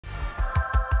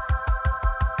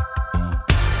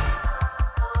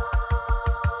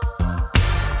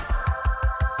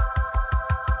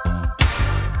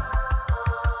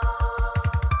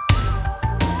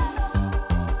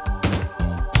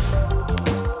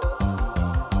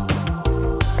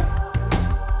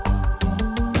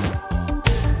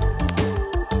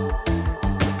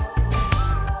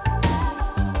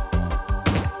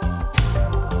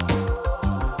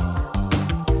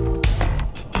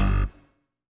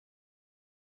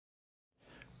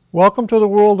Welcome to the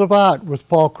World of Art with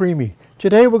Paul Crimi.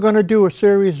 Today we're going to do a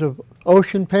series of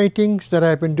ocean paintings that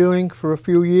I've been doing for a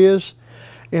few years.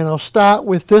 And I'll start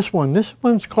with this one. This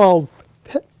one's called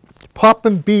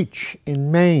Popham Beach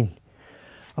in Maine.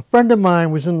 A friend of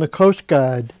mine was in the Coast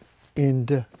Guard,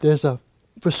 and there's a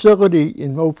facility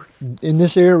in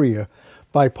this area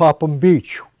by Popham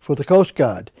Beach for the Coast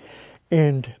Guard.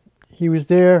 And he was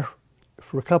there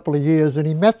for a couple of years, and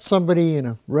he met somebody in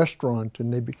a restaurant,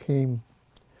 and they became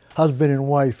husband and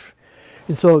wife.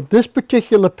 And so this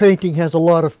particular painting has a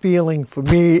lot of feeling for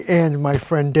me and my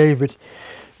friend David,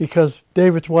 because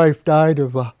David's wife died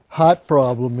of a heart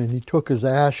problem, and he took his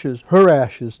ashes, her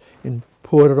ashes, and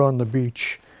poured it on the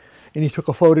beach. And he took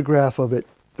a photograph of it,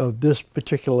 of this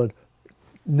particular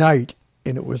night,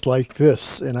 and it was like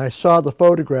this. And I saw the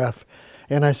photograph,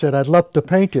 and I said, I'd love to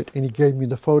paint it. And he gave me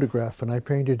the photograph, and I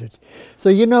painted it. So,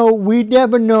 you know, we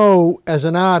never know as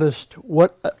an artist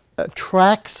what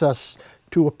attracts us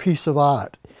to a piece of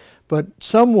art. But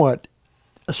somewhat,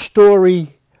 a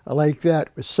story like that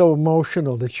was so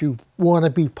emotional that you want to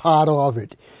be part of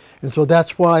it. And so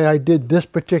that's why I did this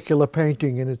particular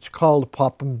painting, and it's called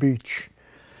Popham Beach.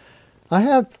 I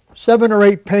have 7 or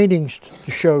 8 paintings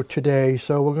to show today,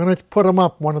 so we're going to put them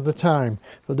up one at a time.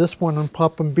 So this one on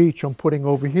Popham Beach I'm putting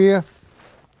over here,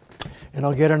 and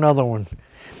I'll get another one.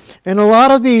 And a lot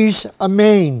of these are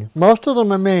Maine. Most of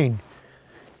them are Maine.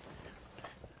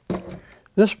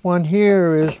 This one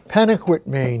here is Pennaquit,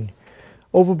 Maine,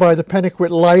 over by the Pennaquit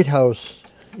Lighthouse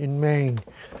in Maine.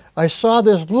 I saw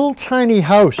this little tiny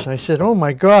house. I said, oh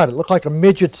my God, it looked like a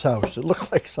midget's house. It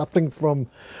looked like something from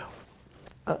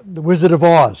The Wizard of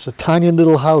Oz, a tiny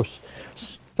little house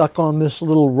stuck on this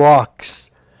little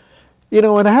rocks. You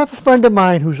know, and I have a friend of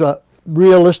mine who's a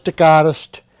realistic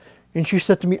artist, and she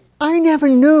said to me, I never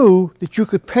knew that you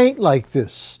could paint like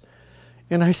this.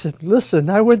 And I said, listen,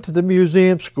 I went to the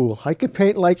museum school. I could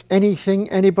paint like anything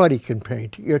anybody can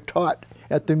paint. You're taught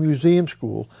at the museum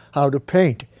school how to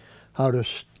paint, how to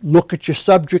look at your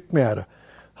subject matter,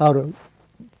 how to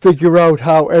figure out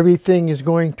how everything is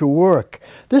going to work.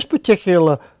 This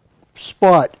particular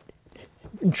spot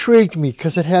intrigued me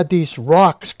because it had these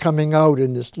rocks coming out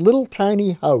in this little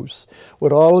tiny house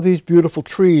with all of these beautiful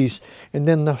trees and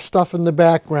then the stuff in the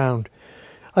background.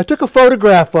 I took a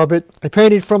photograph of it. I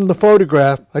painted from the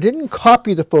photograph. I didn't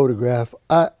copy the photograph.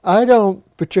 I don't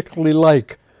particularly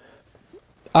like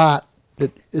art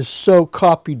that is so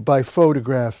copied by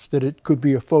photographs that it could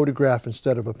be a photograph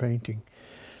instead of a painting.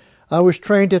 I was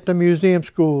trained at the museum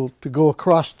school to go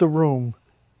across the room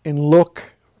and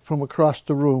look from across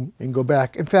the room and go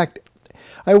back. In fact,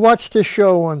 I watched this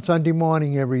show on Sunday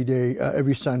morning every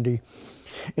Sunday,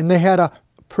 and they had a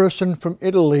person from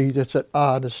Italy that's an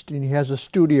artist, and he has a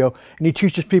studio, and he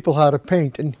teaches people how to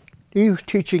paint, and he was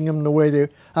teaching them the way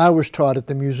I was taught at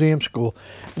the museum school.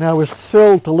 And I was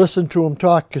thrilled to listen to him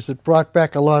talk because it brought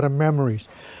back a lot of memories.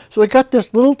 So I got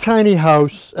this little tiny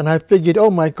house, and I figured, oh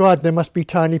my God, there must be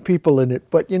tiny people in it.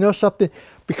 But you know something?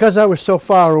 Because I was so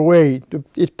far away,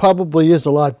 it probably is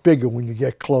a lot bigger when you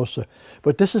get closer.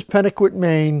 But this is Pennaquit,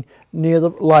 Maine, near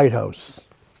the lighthouse.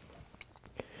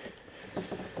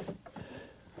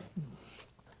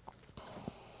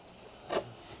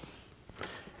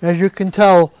 As you can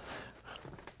tell,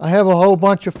 I have a whole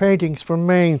bunch of paintings from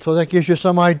Maine, so that gives you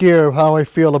some idea of how I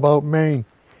feel about Maine.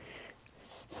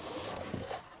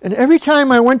 And every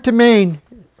time I went to Maine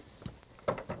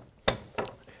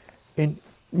and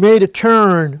made a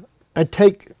turn, I'd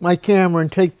take my camera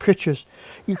and take pictures.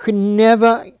 You can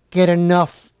never get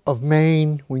enough of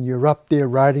Maine when you're up there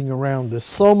riding around. There's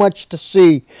so much to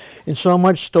see and so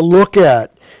much to look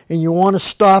at, and you want to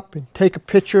stop and take a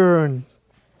picture and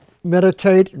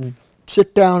meditate and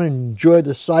sit down and enjoy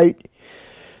the sight.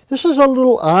 This is a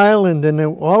little island, and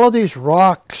all of these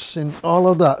rocks and all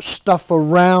of the stuff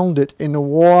around it in the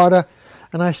water.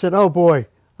 And I said, oh boy,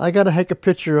 I got to take a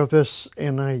picture of this.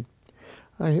 And I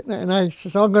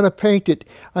said, I'm going to paint it.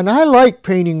 And I like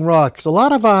painting rocks. A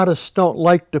lot of artists don't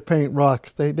like to paint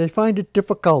rocks. They find it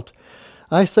difficult.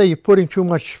 I say you're putting too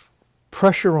much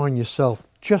pressure on yourself.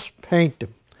 Just paint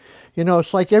them. You know,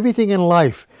 it's like everything in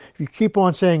life. If you keep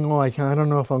on saying, oh, I don't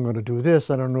know if I'm going to do this,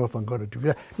 I don't know if I'm going to do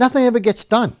that, nothing ever gets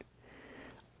done.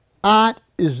 Art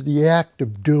is the act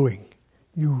of doing.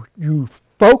 You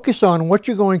focus on what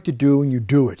you're going to do and you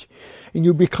do it. And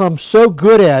you become so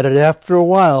good at it after a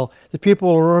while that people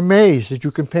are amazed that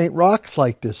you can paint rocks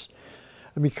like this.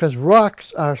 And because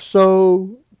rocks are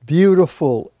so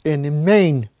beautiful, and in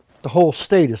Maine, the whole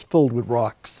state is filled with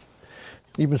rocks.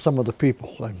 Even some of the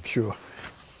people, I'm sure.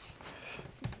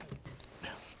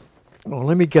 Well,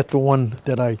 let me get the one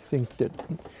that I think that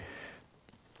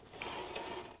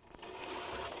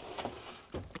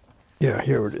Yeah,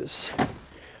 here it is.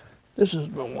 This is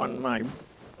the one my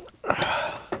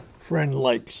friend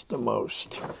likes the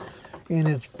most. And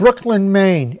it's Brooklyn,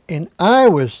 Maine. And I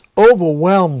was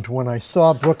overwhelmed when I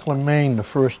saw Brooklyn, Maine the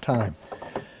first time.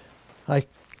 I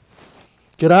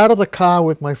get out of the car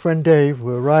with my friend Dave.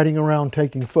 We're riding around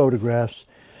taking photographs.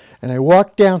 And I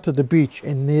walk down to the beach,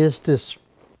 and there's this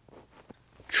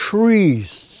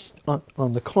trees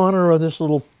on the corner of this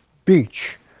little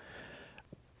beach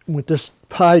with this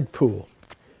tide pool.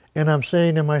 And I'm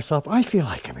saying to myself, I feel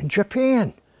like I'm in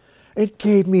Japan. It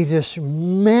gave me this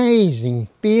amazing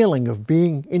feeling of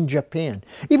being in Japan.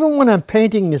 Even when I'm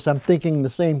painting this, I'm thinking the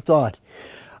same thought.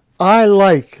 I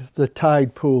like the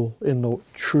tide pool in the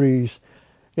trees.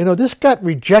 You know, this got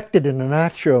rejected in an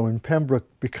art show in Pembroke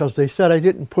because they said I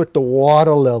didn't put the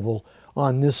water level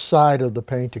on this side of the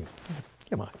painting.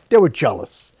 Come on, they were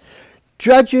jealous.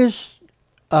 Judges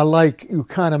are like, you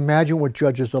can't imagine what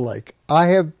judges are like. I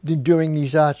have been doing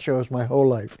these art shows my whole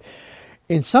life.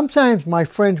 And sometimes my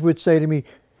friends would say to me,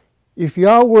 if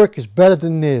your work is better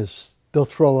than theirs, they'll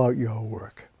throw out your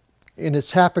work. And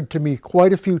it's happened to me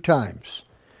quite a few times.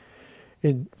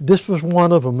 And this was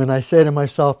one of them. And I say to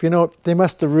myself, you know, they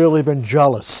must have really been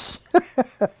jealous.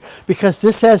 Because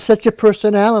this has such a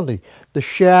personality. The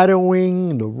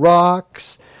shadowing, the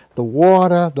rocks, the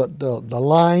water, the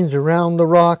lines around the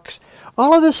rocks.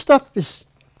 All of this stuff is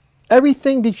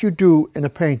everything that you do in a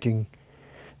painting.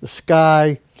 The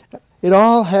sky. It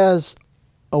all has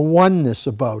a oneness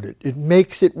about it. It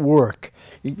makes it work.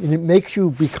 And it makes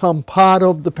you become part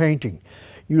of the painting.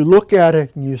 You look at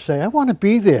it and you say, I want to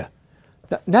be there.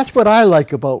 That's what I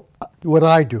like about what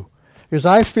I do. Because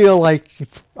I feel like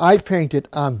if I paint it,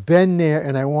 I've been there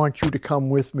and I want you to come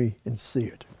with me and see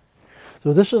it.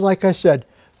 So this is, like I said,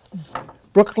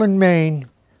 Brooklyn, Maine,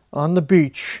 on the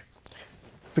beach.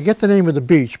 Forget the name of the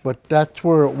beach, but that's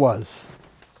where it was.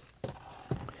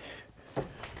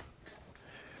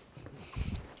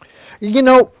 You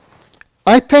know,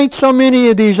 I paint so many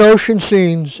of these ocean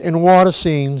scenes and water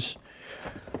scenes.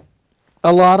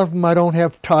 A lot of them I don't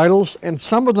have titles, and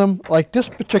some of them, like this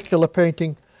particular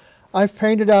painting, I've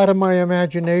painted out of my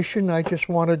imagination. I just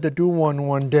wanted to do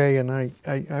one day, and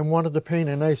I wanted to paint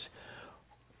a nice,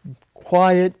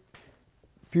 quiet,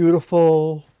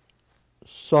 beautiful,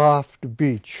 soft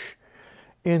beach.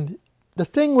 And the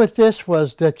thing with this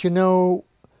was that, you know,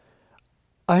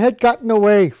 I had gotten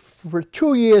away. For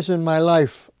 2 years in my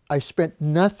life, I spent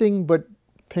nothing but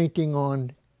painting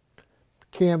on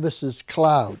canvases,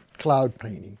 cloud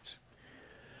paintings.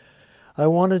 I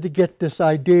wanted to get this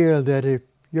idea that if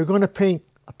you're going to paint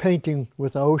a painting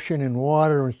with ocean and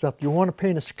water and stuff, you want to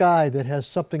paint a sky that has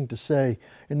something to say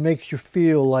and makes you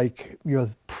feel like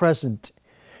you're present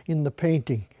in the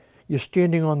painting. You're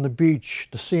standing on the beach,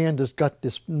 the sand has got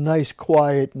this nice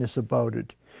quietness about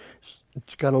it.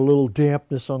 It's got a little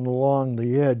dampness along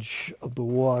the edge of the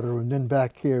water, and then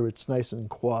back here it's nice and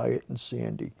quiet and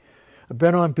sandy. I've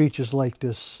been on beaches like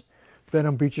this. Been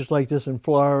on beaches like this in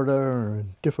Florida or in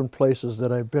different places that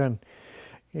I've been.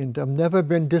 And I've never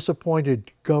been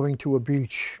disappointed going to a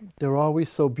beach. They're always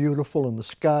so beautiful and the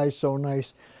sky's so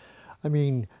nice. I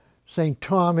mean, St.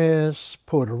 Thomas,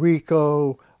 Puerto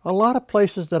Rico, a lot of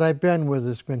places that I've been where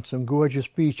there's been some gorgeous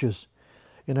beaches.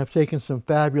 And I've taken some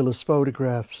fabulous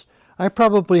photographs. I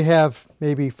probably have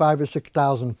maybe 5,000 or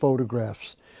 6,000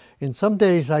 photographs. And some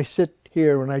days I sit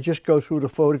here and I just go through the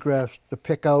photographs to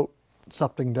pick out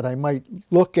something that I might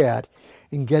look at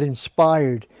and get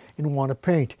inspired and want to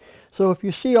paint. So if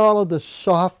you see all of the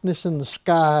softness in the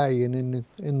sky and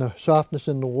in the softness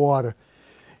in the water,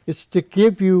 it's to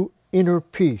give you inner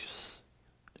peace.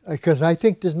 Because I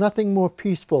think there's nothing more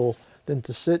peaceful than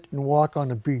to sit and walk on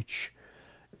a beach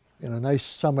in a nice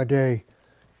summer day.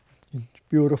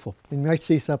 Beautiful. You might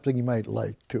see something you might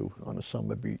like, too, on a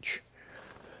summer beach.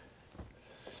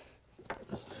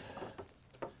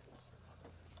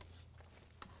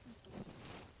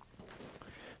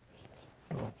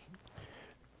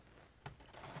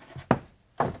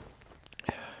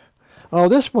 Oh,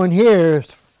 this one here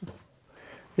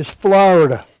is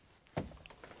Florida.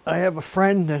 I have a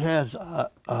friend that has a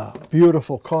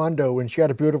beautiful condo, and she had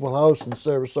a beautiful house in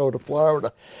Sarasota,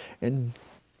 Florida. And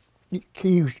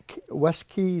West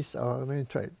Keys, I'm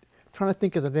trying to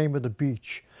think of the name of the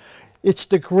beach. It's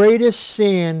the greatest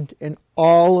sand in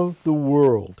all of the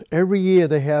world. Every year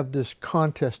they have this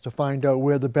contest to find out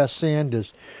where the best sand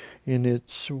is. And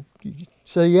it's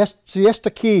Siesta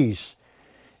Keys.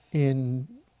 And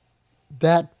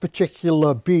that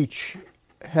particular beach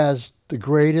has the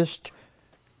greatest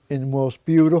and most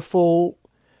beautiful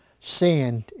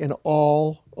sand in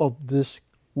all of this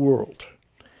world.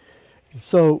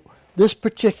 So This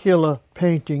particular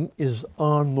painting is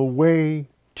on the way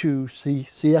to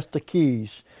Siesta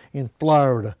Keys in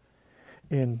Florida,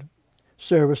 in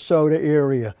Sarasota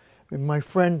area. And my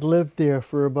friend lived there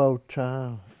for about,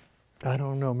 I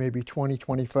don't know, maybe 20,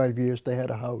 25 years. They had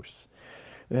a house.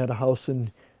 They had a house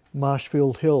in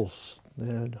Marshfield Hills.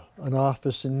 They had an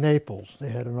office in Naples. They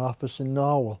had an office in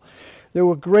Norwell. They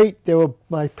were great. They were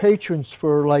my patrons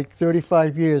for like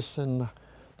 35 years, and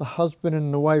the husband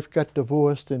and the wife got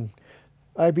divorced, and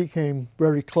I became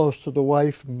very close to the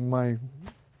wife, my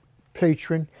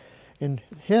patron, and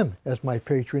him as my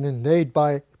patron, and they'd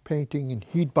buy a painting, and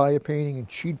he'd buy a painting, and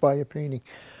she'd buy a painting.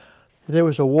 There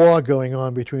was a war going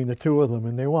on between the two of them,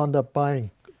 and they wound up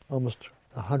buying almost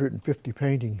 150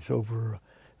 paintings over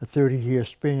a 30-year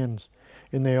span,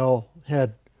 and they all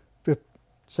had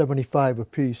 75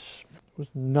 apiece. It was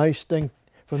a nice thing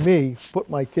for me, put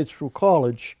my kids through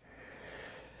college.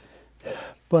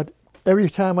 But every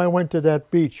time I went to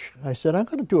that beach, I said, I'm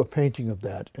going to do a painting of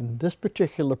that. And this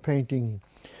particular painting,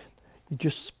 you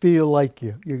just feel like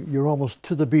you're almost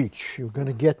to the beach. You're going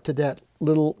to get to that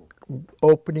little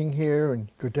opening here and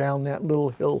go down that little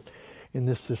hill in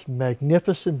this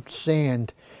magnificent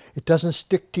sand. It doesn't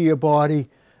stick to your body.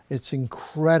 It's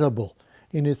incredible.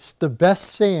 And it's the best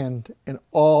sand in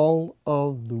all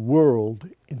of the world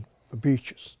in the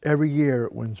beaches. Every year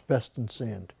it wins best in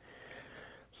sand.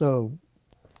 So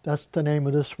that's the name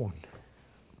of this one.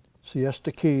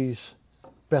 Siesta Keys,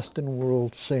 best in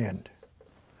world sand.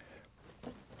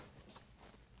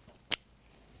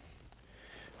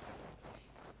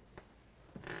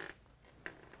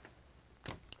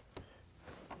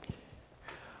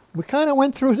 We kind of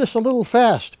went through this a little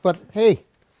fast, but hey,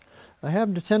 I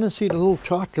have the tendency to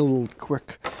talk a little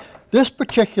quick. This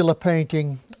particular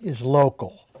painting is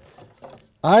local.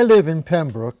 I live in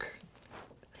Pembroke,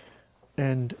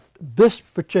 and this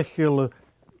particular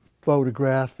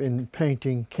photograph and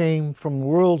painting came from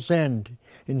World's End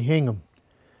in Hingham.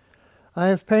 I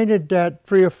have painted that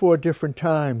 3 or 4 different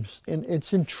times, and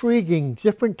it's intriguing,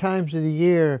 different times of the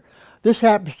year. This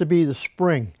happens to be the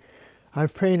spring.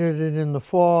 I've painted it in the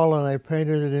fall, and I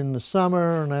painted it in the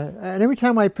summer, and every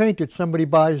time I paint it, somebody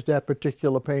buys that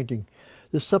particular painting.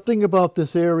 There's something about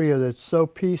this area that's so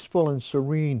peaceful and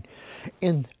serene.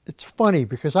 And it's funny,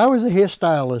 because I was a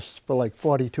hairstylist for like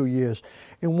 42 years,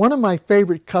 and one of my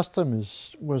favorite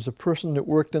customers was a person that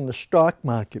worked in the stock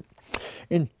market,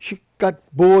 and she got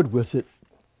bored with it,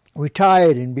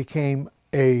 retired, and became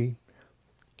a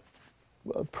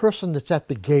person that's at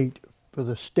the gate for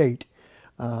the state.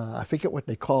 I forget what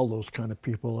they call those kind of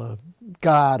people, a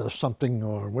guard or something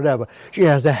or whatever. She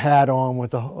has the hat on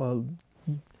with a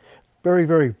very,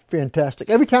 very fantastic.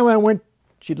 Every time I went,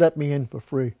 she'd let me in for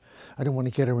free. I didn't want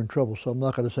to get her in trouble, so I'm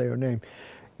not going to say her name.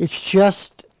 It's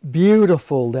just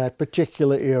beautiful, that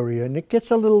particular area, and it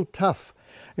gets a little tough.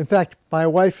 In fact, my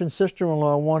wife and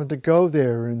sister-in-law wanted to go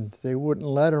there, and they wouldn't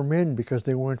let them in because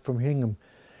they weren't from Hingham.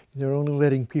 They're only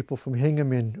letting people from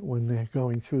Hingham in when they're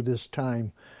going through this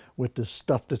time with the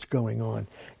stuff that's going on.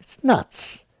 It's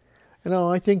nuts. You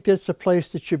know, I think that's a place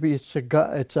that should be, it's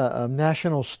a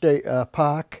national state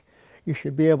park. You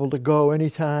should be able to go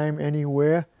anytime,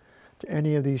 anywhere, to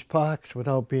any of these parks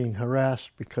without being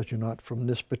harassed because you're not from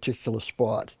this particular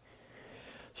spot.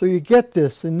 So you get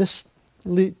this, and this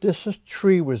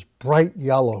tree was bright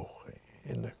yellow,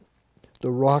 and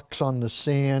the rocks on the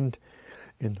sand,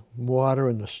 and water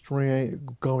in the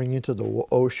stream going into the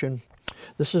ocean.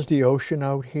 This is the ocean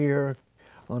out here.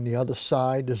 On the other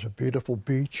side, there's a beautiful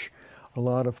beach. A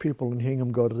lot of people in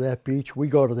Hingham go to that beach. We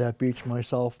go to that beach,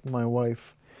 myself and my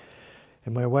wife.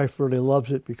 And my wife really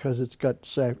loves it because it's got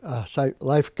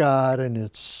lifeguard and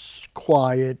it's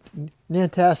quiet.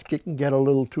 Nantasket can get a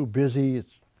little too busy.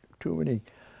 It's too many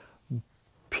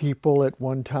people at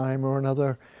one time or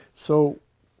another. So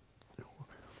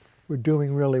we're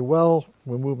doing really well.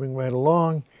 We're moving right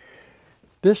along.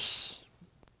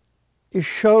 It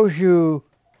shows you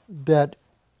that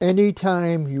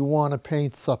anytime you want to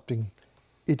paint something,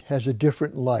 it has a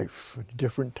different life, a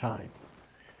different time.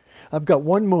 I've got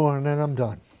one more and then I'm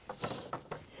done.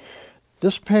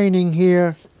 This painting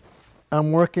here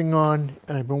I'm working on,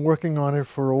 and I've been working on it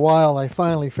for a while. I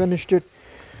finally finished it.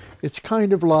 It's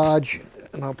kind of large,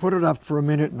 and I'll put it up for a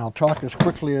minute and I'll talk as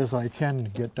quickly as I can to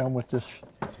get done with this.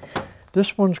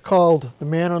 This one's called The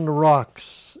Man on the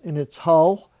Rocks, in its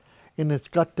hull, and it's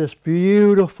got this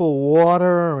beautiful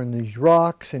water and these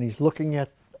rocks, and he's looking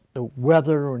at the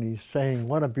weather and he's saying,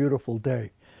 what a beautiful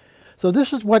day. So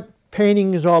this is what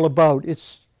painting is all about.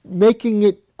 It's making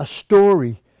it a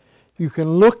story. You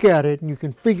can look at it and you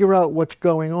can figure out what's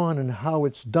going on and how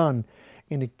it's done,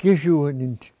 and it gives you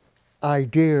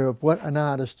idea of what an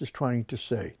artist is trying to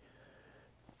say.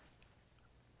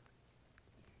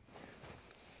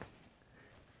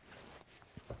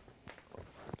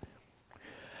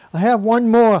 I have one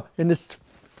more, and it's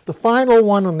the final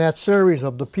one on that series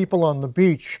of the people on the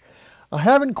beach. I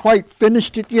haven't quite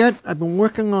finished it yet. I've been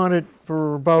working on it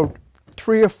for about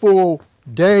 3 or 4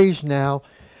 days now,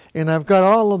 and I've got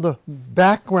all of the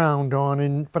background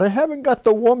on, but I haven't got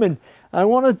the woman. I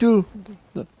want to do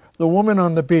the woman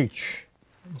on the beach.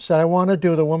 So I want to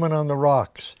do the woman on the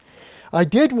rocks. I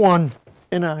did one,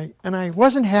 and I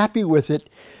wasn't happy with it,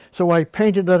 so I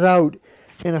painted it out.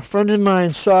 And a friend of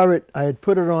mine saw it. I had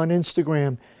put it on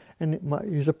Instagram, and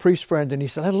he's a priest friend, and he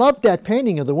said, "I love that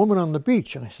painting of the woman on the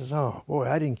beach." And I said, "Oh boy,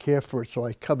 I didn't care for it," so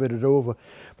I covered it over.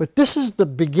 But this is the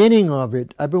beginning of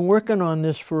it. I've been working on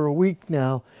this for a week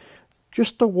now,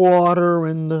 just the water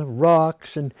and the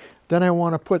rocks, and then I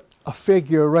want to put a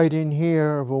figure right in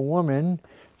here of a woman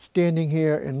standing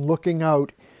here and looking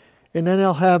out, and then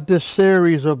I'll have this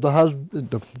series of the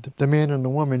husband, the man and the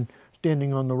woman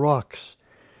standing on the rocks.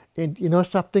 And you know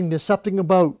something? There's something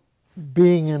about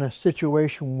being in a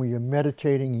situation where you're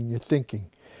meditating and you're thinking.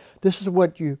 This is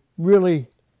what you really,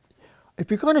 if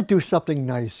you're going to do something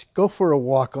nice, go for a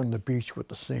walk on the beach with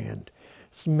the sand.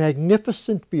 It's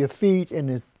magnificent for your feet, and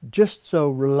it's just so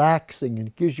relaxing, and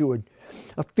it gives you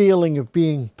a feeling of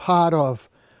being part of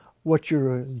what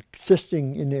you're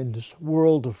existing in this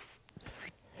world of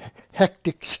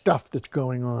hectic stuff that's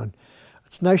going on.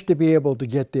 It's nice to be able to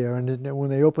get there, and then when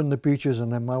they open the beaches,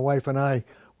 and then my wife and I,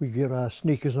 we get our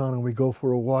sneakers on and we go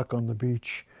for a walk on the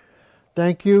beach.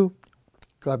 Thank you.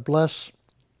 God bless.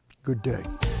 Good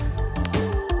day.